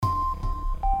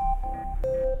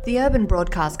The Urban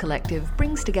Broadcast Collective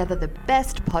brings together the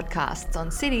best podcasts on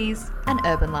cities and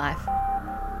urban life.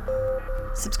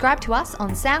 Subscribe to us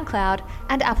on SoundCloud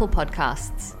and Apple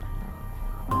Podcasts.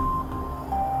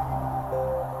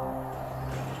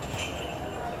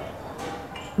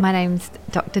 My name's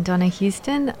Dr. Donna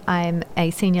Houston. I'm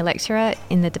a senior lecturer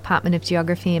in the Department of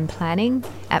Geography and Planning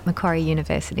at Macquarie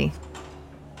University.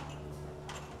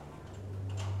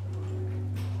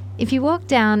 If you walk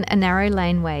down a narrow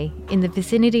laneway in the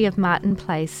vicinity of Martin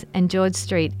Place and George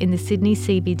Street in the Sydney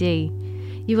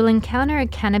CBD, you will encounter a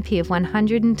canopy of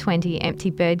 120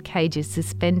 empty bird cages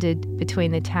suspended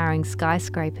between the towering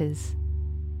skyscrapers.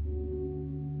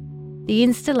 The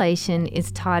installation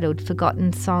is titled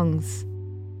Forgotten Songs.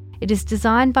 It is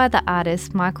designed by the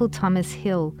artist Michael Thomas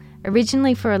Hill,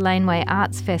 originally for a Laneway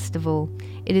Arts Festival.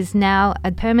 It is now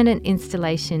a permanent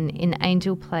installation in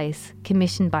Angel Place,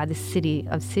 commissioned by the City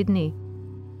of Sydney.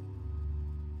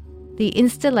 The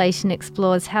installation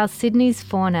explores how Sydney's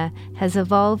fauna has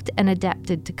evolved and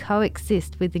adapted to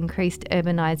coexist with increased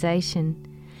urbanisation,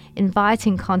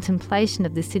 inviting contemplation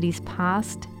of the city's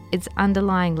past, its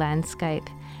underlying landscape,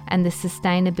 and the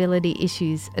sustainability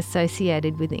issues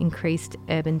associated with increased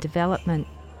urban development.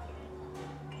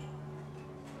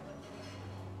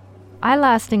 I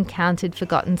last encountered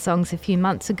Forgotten Songs a few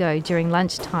months ago during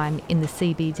lunchtime in the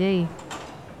CBD.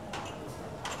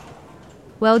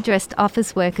 Well-dressed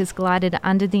office workers glided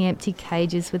under the empty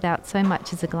cages without so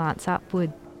much as a glance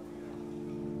upward.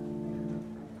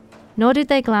 Nor did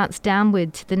they glance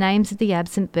downward to the names of the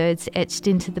absent birds etched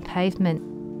into the pavement.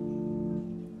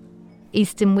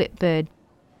 Eastern whitbird,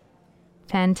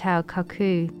 fantail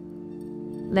cuckoo,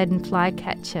 leaden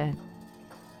flycatcher,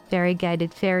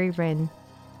 variegated fairy wren,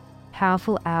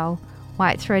 powerful owl,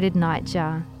 white-throated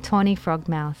nightjar, tawny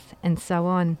frogmouth, and so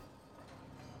on.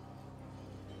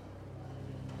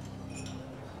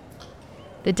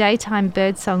 The daytime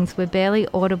bird songs were barely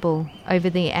audible over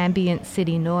the ambient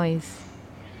city noise.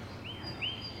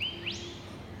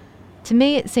 To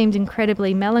me, it seemed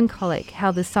incredibly melancholic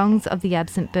how the songs of the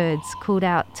absent birds called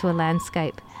out to a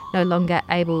landscape no longer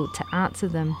able to answer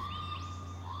them.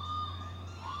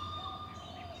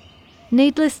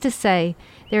 Needless to say,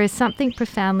 there is something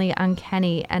profoundly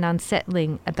uncanny and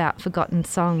unsettling about Forgotten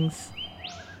Songs.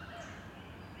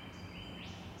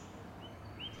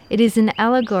 It is an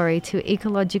allegory to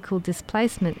ecological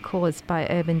displacement caused by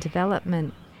urban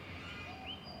development.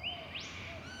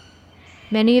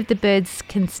 Many of the birds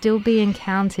can still be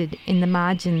encountered in the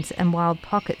margins and wild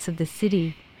pockets of the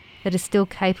city that are still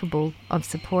capable of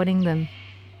supporting them.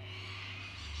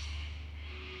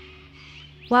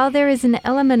 While there is an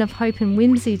element of hope and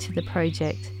whimsy to the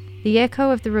project, the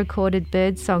echo of the recorded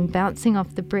bird song bouncing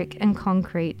off the brick and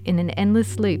concrete in an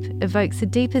endless loop evokes a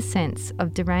deeper sense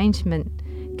of derangement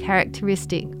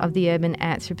characteristic of the urban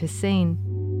Anthropocene.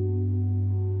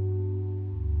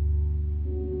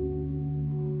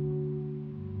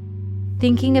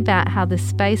 Thinking about how the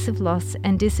space of loss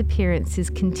and disappearance is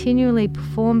continually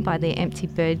performed by the empty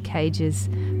bird cages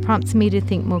prompts me to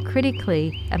think more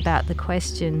critically about the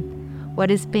question, what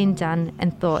has been done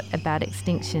and thought about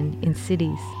extinction in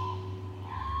cities?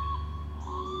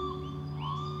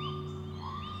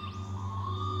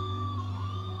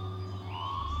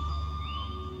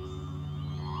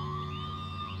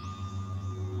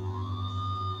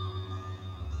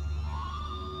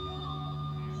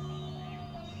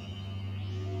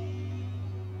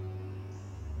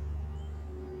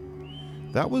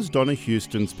 That was Donna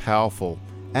Houston's powerful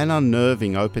and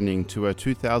unnerving opening to her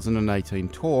 2018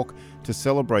 talk to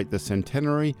celebrate the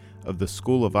centenary of the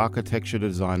School of Architecture,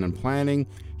 Design and Planning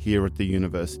here at the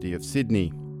University of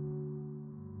Sydney.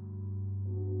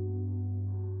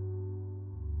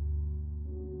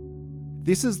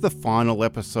 This is the final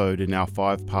episode in our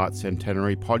 5-part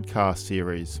centenary podcast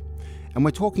series, and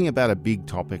we're talking about a big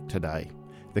topic today,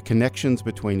 the connections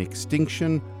between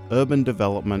extinction, urban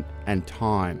development and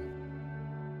time.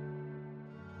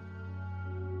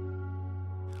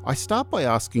 I start by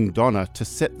asking Donna to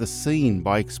set the scene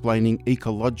by explaining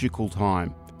ecological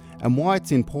time and why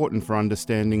it's important for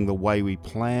understanding the way we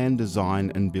plan,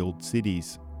 design and build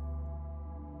cities.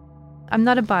 I'm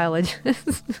not a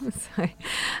biologist, so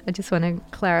I just want to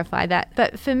clarify that.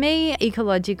 But for me,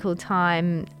 ecological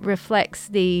time reflects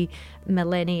the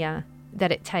millennia that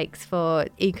it takes for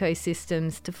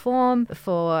ecosystems to form,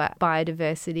 for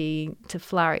biodiversity to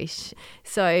flourish.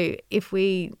 So if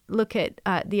we look at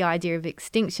the idea of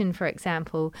extinction, for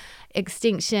example,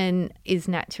 extinction is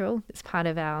natural. It's part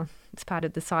of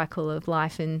the cycle of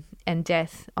life and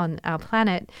death on our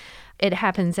planet. It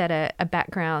happens at a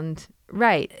background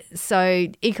rate. So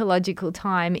ecological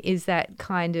time is that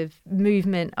kind of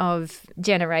movement of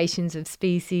generations of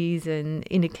species and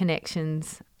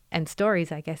interconnections and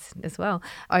stories, I guess, as well,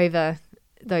 over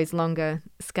those longer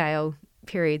scale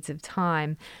periods of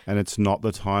time. And it's not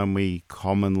the time we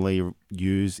commonly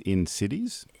use in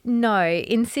cities? No,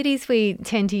 in cities we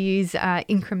tend to use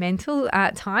incremental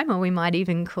time, or we might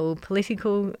even call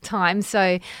political time.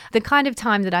 So the kind of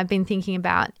time that I've been thinking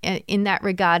about in that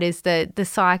regard is the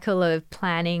cycle of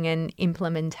planning and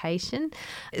implementation.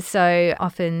 So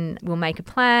often we'll make a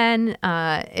plan,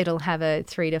 it'll have a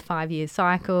 3 to 5 year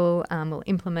cycle, we'll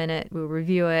implement it, we'll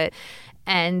review it.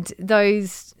 And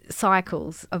those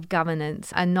cycles of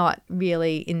governance are not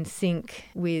really in sync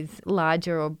with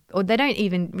larger, or they don't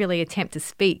even really attempt to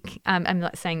speak. I'm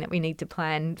not saying that we need to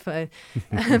plan for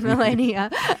millennia.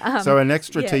 So our next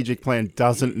strategic plan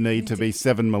doesn't need to be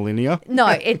 7 millennia? No,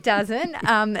 it doesn't.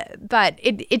 But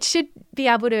it should be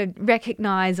able to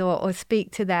recognise or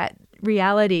speak to that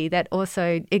reality that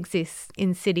also exists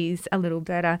in cities a little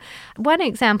better. One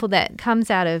example that comes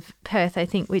out of Perth, I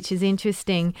think, which is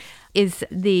interesting, is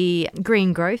the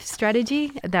green growth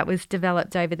strategy that was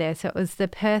developed over there. So it was the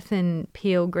Perth and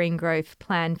Peel Green Growth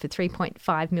Plan for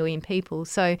 3.5 million people.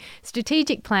 So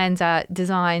strategic plans are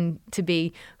designed to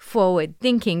be forward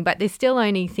thinking, but they're still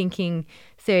only thinking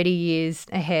 30 years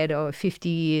ahead or 50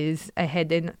 years ahead.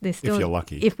 They're still, if you're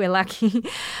lucky. If we're lucky.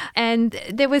 And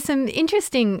there were some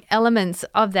interesting elements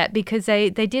of that because they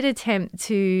did attempt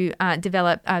to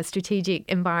develop strategic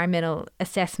environmental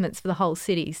assessments for the whole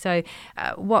city. So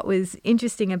what was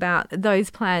interesting about those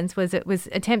plans was it was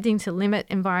attempting to limit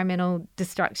environmental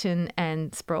destruction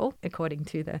and sprawl, according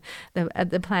to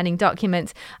the planning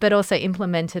documents, but also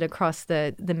implemented across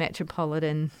the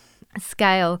metropolitan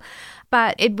scale.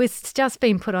 But it was just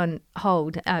been put on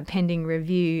hold pending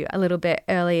review a little bit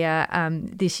earlier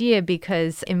this year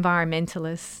because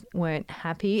environmentalists weren't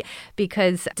happy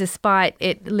because despite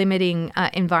it limiting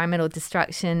environmental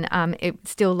destruction, it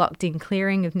still locked in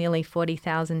clearing of nearly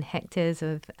 40,000 hectares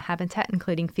of habitat,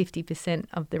 including 50%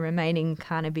 of the remaining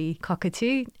Carnaby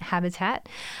cockatoo habitat.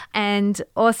 And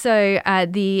also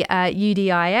the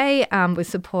UDIA was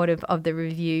supportive of the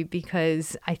review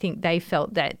because I think they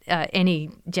felt that any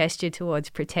gesture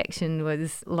towards protection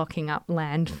was locking up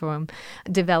land from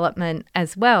development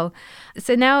as well.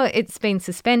 So now it's been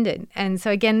suspended. And so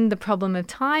again, the problem of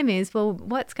time is, well,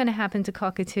 what's going to happen to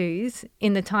cockatoos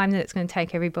in the time that it's going to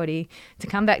take everybody to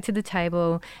come back to the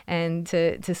table and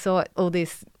to sort all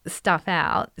this stuff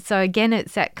out? So again,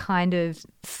 it's that kind of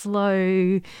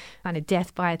slow kind of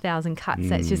death by 1,000 cuts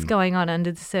that's just going on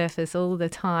under the surface all the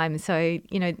time. So,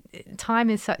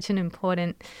 time is such an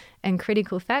important and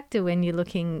critical factor when you're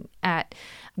looking at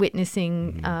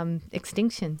witnessing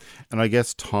extinction. And I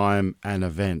guess time and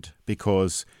event,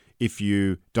 because if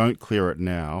you don't clear it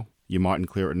now, you mightn't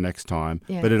clear it next time,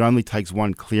 but it only takes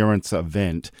one clearance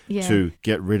event to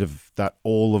get rid of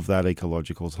all of that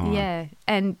ecological time. Yeah,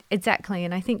 and exactly.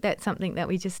 And I think that's something that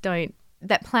we just don't,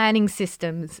 that planning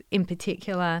systems in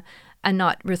particular are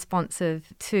not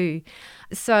responsive to.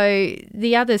 So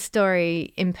the other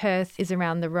story in Perth is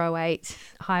around the Row 8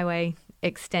 highway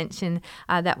extension.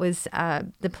 That was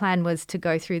the plan was to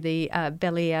go through the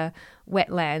Bellier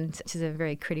wetland, which is a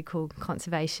very critical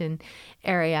conservation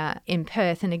area in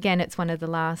Perth. And again, it's one of the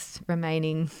last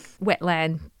remaining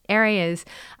wetland areas.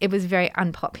 It was very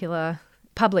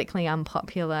publicly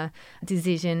unpopular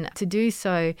decision to do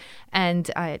so,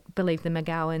 and I believe the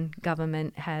McGowan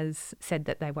government has said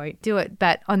that they won't do it.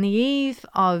 But on the eve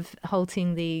of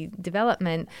halting the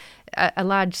development, a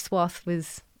large swath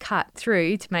was cut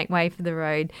through to make way for the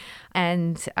road.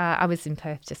 And I was in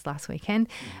Perth just last weekend,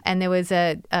 and there was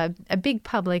a big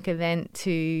public event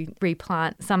to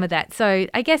replant some of that. So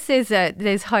I guess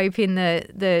there's hope in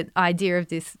the idea of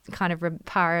this kind of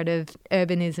reparative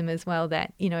urbanism as well,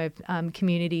 that,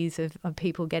 communities of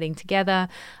people getting together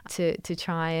to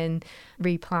try and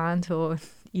replant or,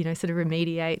 sort of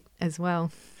remediate as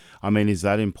well. I mean, is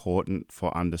that important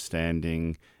for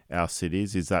understanding our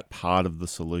cities? Is that part of the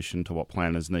solution to what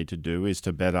planners need to do, is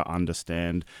to better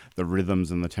understand the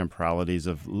rhythms and the temporalities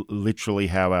of literally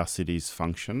how our cities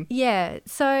function? Yeah.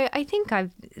 So I think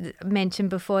I've mentioned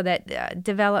before that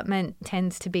development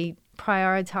tends to be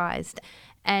prioritised.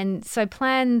 And so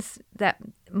plans that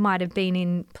might have been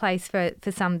in place for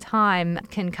some time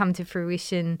can come to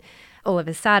fruition all of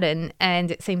a sudden, and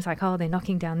it seems like, oh, they're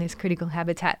knocking down this critical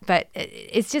habitat, but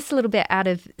it's just a little bit out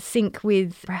of sync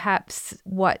with perhaps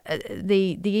what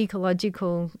the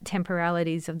ecological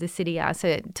temporalities of the city are.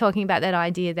 So talking about that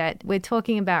idea that we're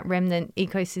talking about remnant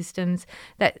ecosystems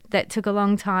that took a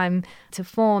long time to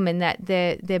form, and that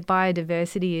their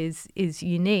biodiversity is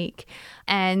unique,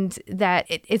 and that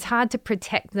it's hard to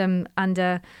protect them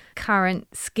under current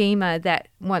schema that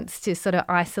wants to sort of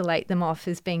isolate them off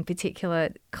as being particular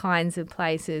kinds of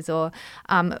places, or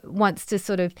wants to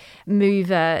sort of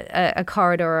move a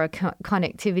corridor or a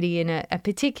connectivity in a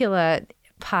particular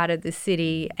part of the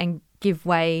city and give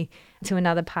way to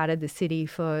another part of the city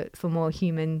for more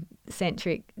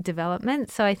human-centric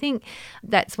development. So I think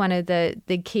that's one of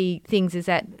the key things, is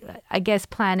that I guess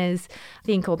planners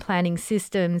think, or planning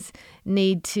systems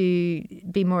need to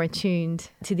be more attuned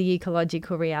to the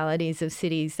ecological realities of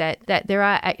cities, that there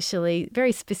are actually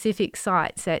very specific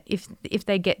sites that if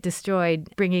they get destroyed,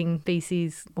 bringing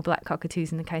species, or black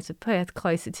cockatoos in the case of Perth,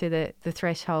 closer to the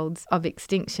thresholds of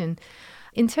extinction.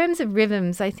 In terms of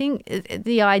rhythms, I think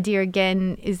the idea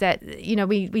again is that,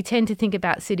 we tend to think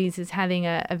about cities as having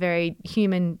a very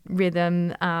human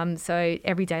rhythm. So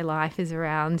everyday life is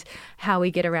around how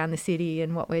we get around the city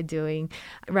and what we're doing,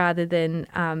 rather than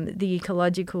the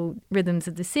ecological rhythms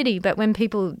of the city. But when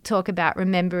people talk about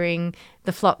remembering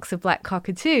the flocks of black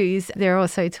cockatoos, they're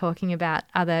also talking about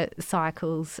other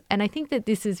cycles. And I think that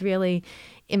this is really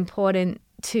important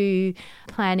to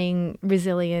planning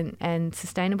resilient and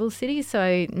sustainable cities.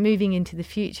 So moving into the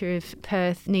future, if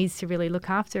Perth needs to really look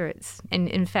after its, and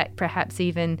in fact perhaps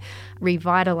even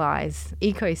revitalise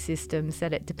ecosystems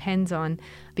that it depends on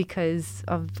because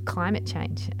of climate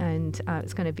change, and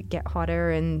it's going to get hotter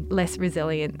and less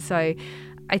resilient. So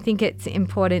I think it's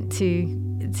important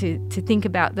to think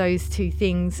about those two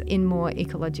things in more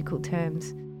ecological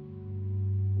terms.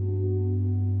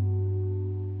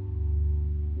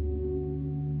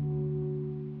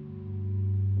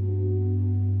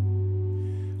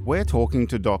 We're talking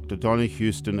to Dr. Donna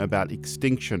Houston about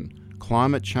extinction,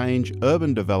 climate change,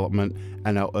 urban development,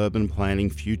 and our urban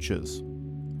planning futures.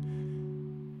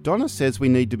 Donna says we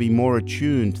need to be more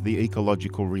attuned to the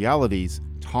ecological realities,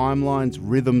 timelines,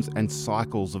 rhythms, and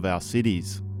cycles of our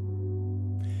cities.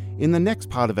 In the next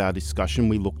part of our discussion,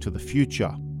 we look to the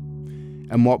future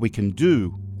and what we can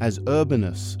do as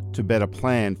urbanists to better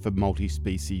plan for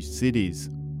multi-species cities.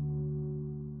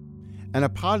 And a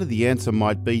part of the answer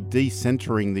might be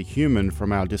decentering the human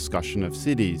from our discussion of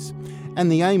cities,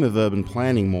 and the aim of urban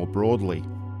planning more broadly.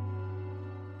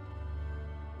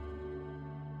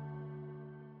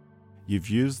 You've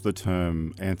used the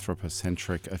term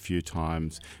anthropocentric a few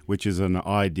times, which is an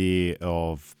idea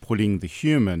of putting the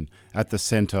human at the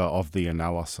centre of the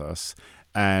analysis.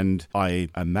 And I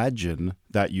imagine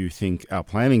that you think our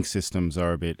planning systems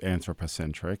are a bit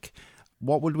anthropocentric.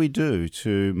 What would we do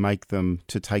to make them,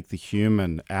 to take the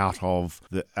human out of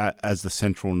as the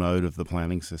central node of the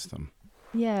planning system?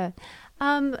 Yeah.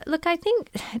 Look, I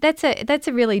think that's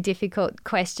a really difficult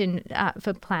question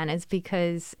for planners,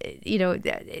 because,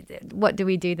 what do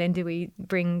we do then? Do we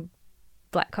bring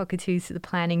black cockatoos to the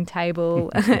planning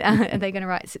table? Are they going to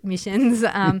write submissions?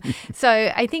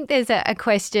 So I think there's a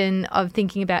question of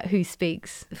thinking about who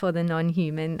speaks for the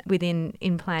non-human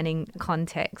in planning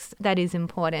context. That is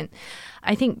important.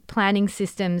 I think planning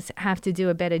systems have to do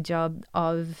a better job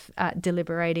of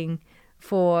deliberating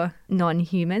for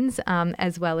non-humans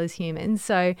as well as humans.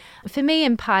 So for me,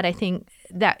 in part, I think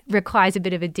that requires a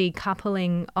bit of a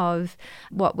decoupling of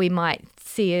what we might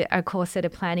see a core set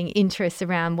of planning interests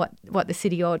around what the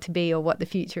city ought to be, or what the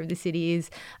future of the city is,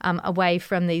 away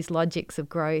from these logics of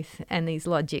growth and these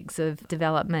logics of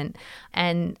development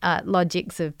and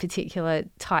logics of particular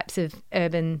types of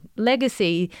urban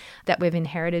legacy that we've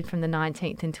inherited from the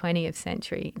 19th and 20th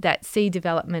century, that see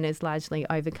development as largely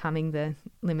overcoming the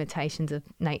limitations of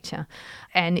nature,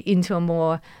 and into a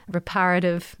more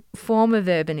reparative form of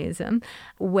urbanism,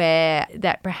 where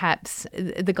that perhaps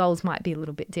the goals might be a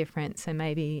little bit different. So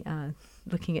maybe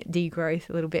looking at degrowth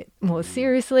a little bit more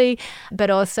seriously, but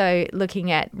also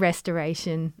looking at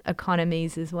restoration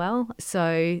economies as well.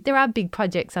 So there are big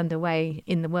projects underway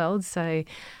in the world. So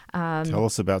tell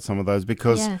us about some of those,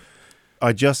 because yeah.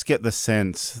 I just get the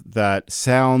sense that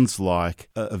sounds like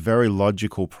a very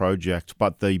logical project,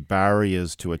 but the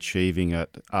barriers to achieving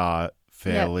it are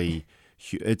fairly... Yep.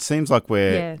 It seems like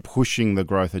we're pushing the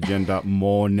growth agenda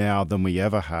more now than we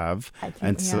ever have.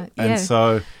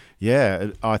 So Yeah,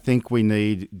 I think we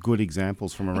need good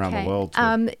examples from around the world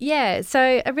too.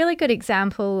 So a really good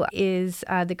example is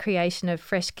the creation of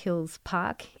Fresh Kills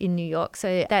Park in New York.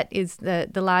 So that is the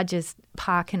largest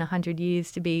park in 100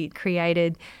 years to be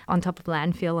created on top of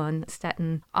landfill on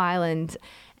Staten Island.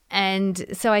 And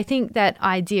so I think that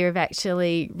idea of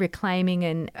actually reclaiming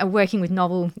and working with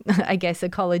novel, I guess,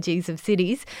 ecologies of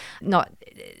cities, not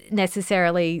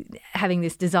necessarily having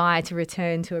this desire to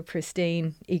return to a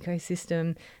pristine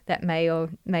ecosystem that may or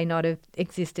may not have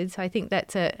existed. So I think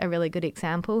that's a really good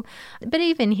example. But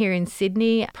even here in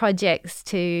Sydney, projects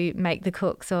to make the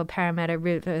Cooks or Parramatta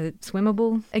River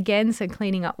swimmable again, so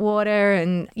cleaning up water.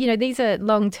 And, these are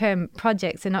long-term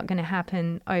projects. They're not going to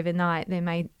happen overnight.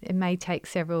 It may take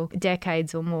several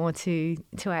decades or more to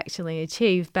actually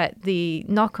achieve. But the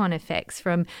knock-on effects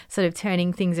from sort of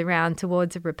turning things around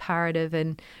towards a reparative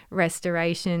and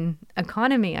restoration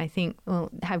economy, I think,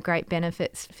 will have great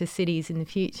benefits for cities in the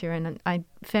future. And I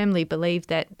firmly believe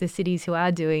that the cities who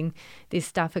are doing this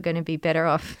stuff are going to be better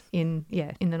off in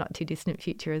the not too distant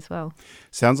future as well.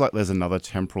 Sounds like there's another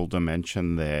temporal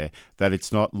dimension there, that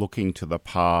it's not looking to the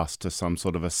past, to some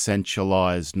sort of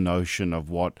essentialized notion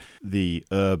of what the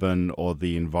urban or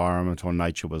the environment or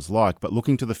nature was like, but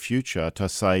looking to the future to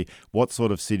say, what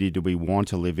sort of city do we want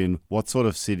to live in? What sort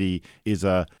of city is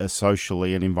a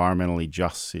socially and environmentally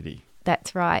just city?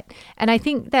 That's right. And I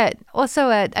think that also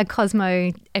a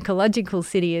cosmo-ecological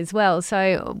city as well.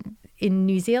 So in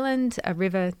New Zealand, a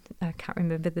river, I can't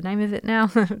remember the name of it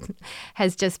now,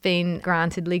 has just been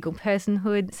granted legal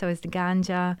personhood. So is the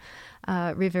Ganga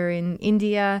River in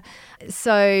India.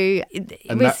 So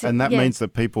that means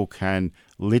that people can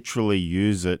literally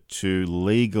use it to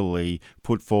legally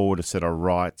put forward a set of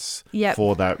rights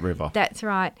for that river. That's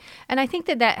right. And I think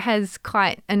that has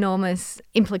quite enormous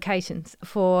implications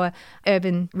for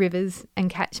urban rivers and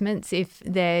catchments if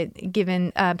they're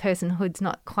given personhood's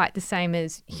not quite the same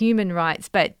as human rights,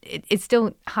 but it's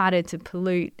still harder to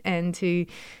pollute and to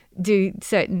do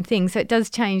certain things. So it does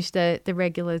change the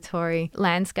regulatory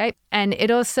landscape. And it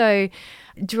also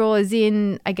draws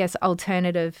in, I guess,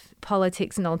 alternative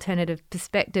politics and alternative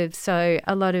perspectives. So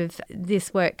a lot of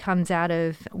this work comes out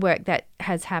of work that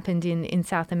has happened in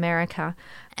South America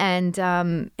and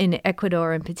in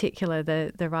Ecuador in particular,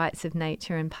 the rights of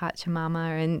nature and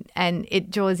Pachamama, and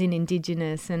it draws in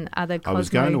Indigenous and other I was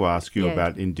going to ask you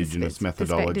about Indigenous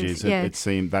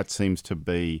methodologies. That seems to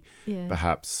be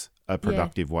perhaps a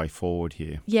productive way forward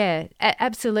here. Yeah,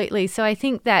 absolutely. So I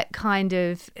think that kind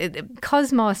of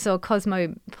cosmos or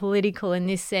cosmopolitical in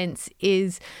this sense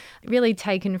is really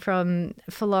taken from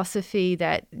philosophy,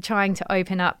 that trying to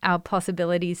open up our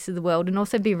possibilities to the world and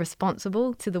also be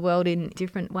responsible to the world in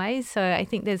different ways. So I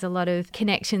think there's a lot of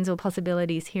connections or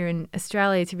possibilities here in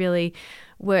Australia to really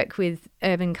work with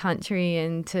urban country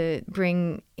and to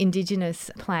bring Indigenous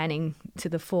planning to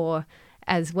the fore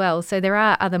as well. So there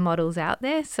are other models out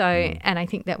there. And I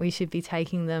think that we should be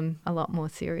taking them a lot more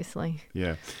seriously.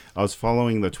 Yeah. I was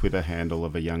following the Twitter handle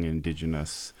of a young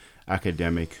Indigenous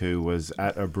academic who was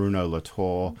at a Bruno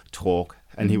Latour talk,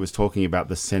 and he was talking about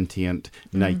the sentient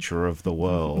nature of the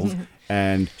world.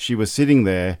 And she was sitting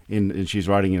there, and she's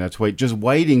writing in a tweet, just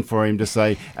waiting for him to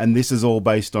say, and this is all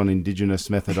based on Indigenous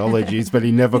methodologies, but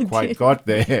he never quite got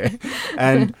there.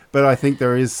 But I think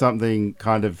there is something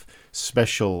kind of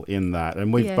special in that.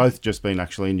 And we've both just been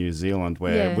actually in New Zealand,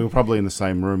 where we were probably in the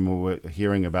same room where we were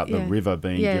hearing about the river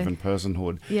being given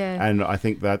personhood. And I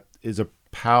think that is a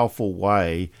powerful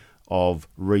way of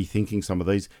rethinking some of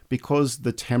these, because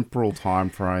the temporal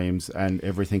timeframes and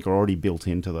everything are already built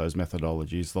into those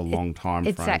methodologies, the long time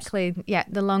frames. Exactly,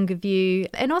 the longer view.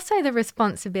 And also the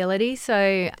responsibility.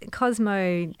 So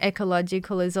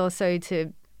cosmo-ecological is also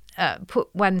to put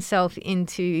oneself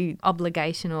into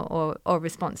obligation or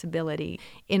responsibility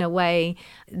in a way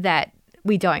that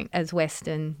we don't, as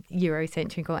Western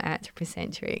Eurocentric or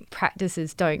anthropocentric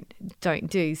practices don't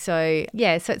do. So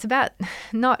so it's about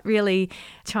not really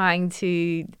trying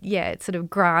to sort of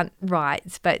grant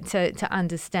rights, but to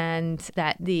understand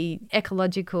that the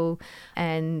ecological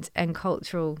and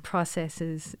cultural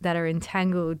processes that are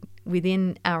entangled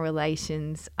within our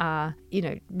relations are,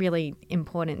 really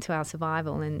important to our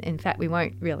survival. And in fact, we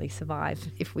won't really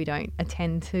survive if we don't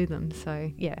attend to them.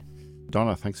 So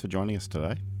Donna, thanks for joining us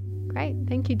today. Great.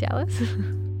 Thank you, Dallas.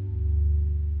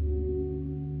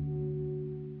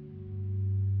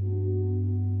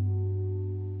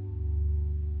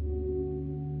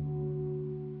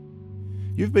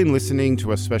 You've been listening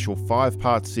to a special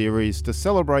 5-part series to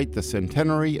celebrate the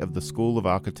centenary of the School of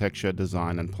Architecture,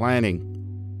 Design and Planning.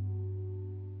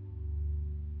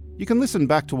 You can listen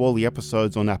back to all the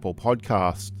episodes on Apple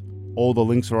Podcasts. All the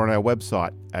links are on our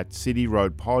website at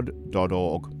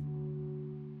cityroadpod.org.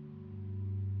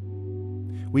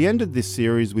 We ended this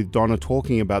series with Donna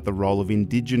talking about the role of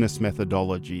Indigenous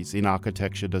methodologies in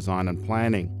architecture, design and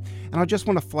planning. And I just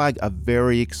want to flag a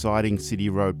very exciting City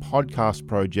Road podcast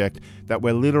project that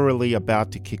we're literally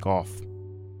about to kick off.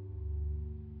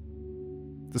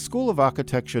 The School of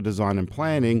Architecture, Design and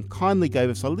Planning kindly gave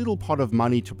us a little pot of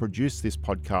money to produce this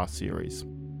podcast series.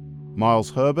 Miles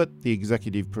Herbert, the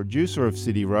executive producer of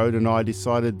City Road, and I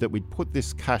decided that we'd put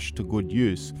this cash to good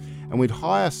use, and we'd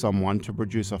hire someone to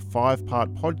produce a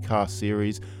 5-part podcast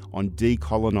series on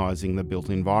decolonising the built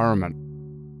environment,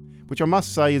 which I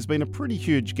must say has been a pretty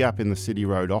huge gap in the City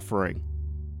Road offering.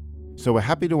 So we're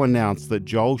happy to announce that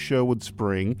Joel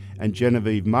Sherwood-Spring and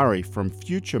Genevieve Murray from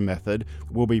Future Method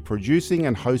will be producing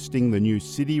and hosting the new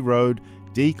City Road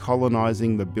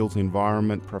Decolonising the Built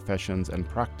Environment Professions and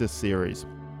Practice series.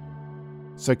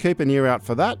 So keep an ear out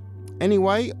for that.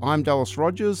 Anyway, I'm Dallas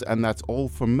Rogers, and that's all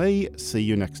from me. See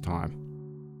you next time.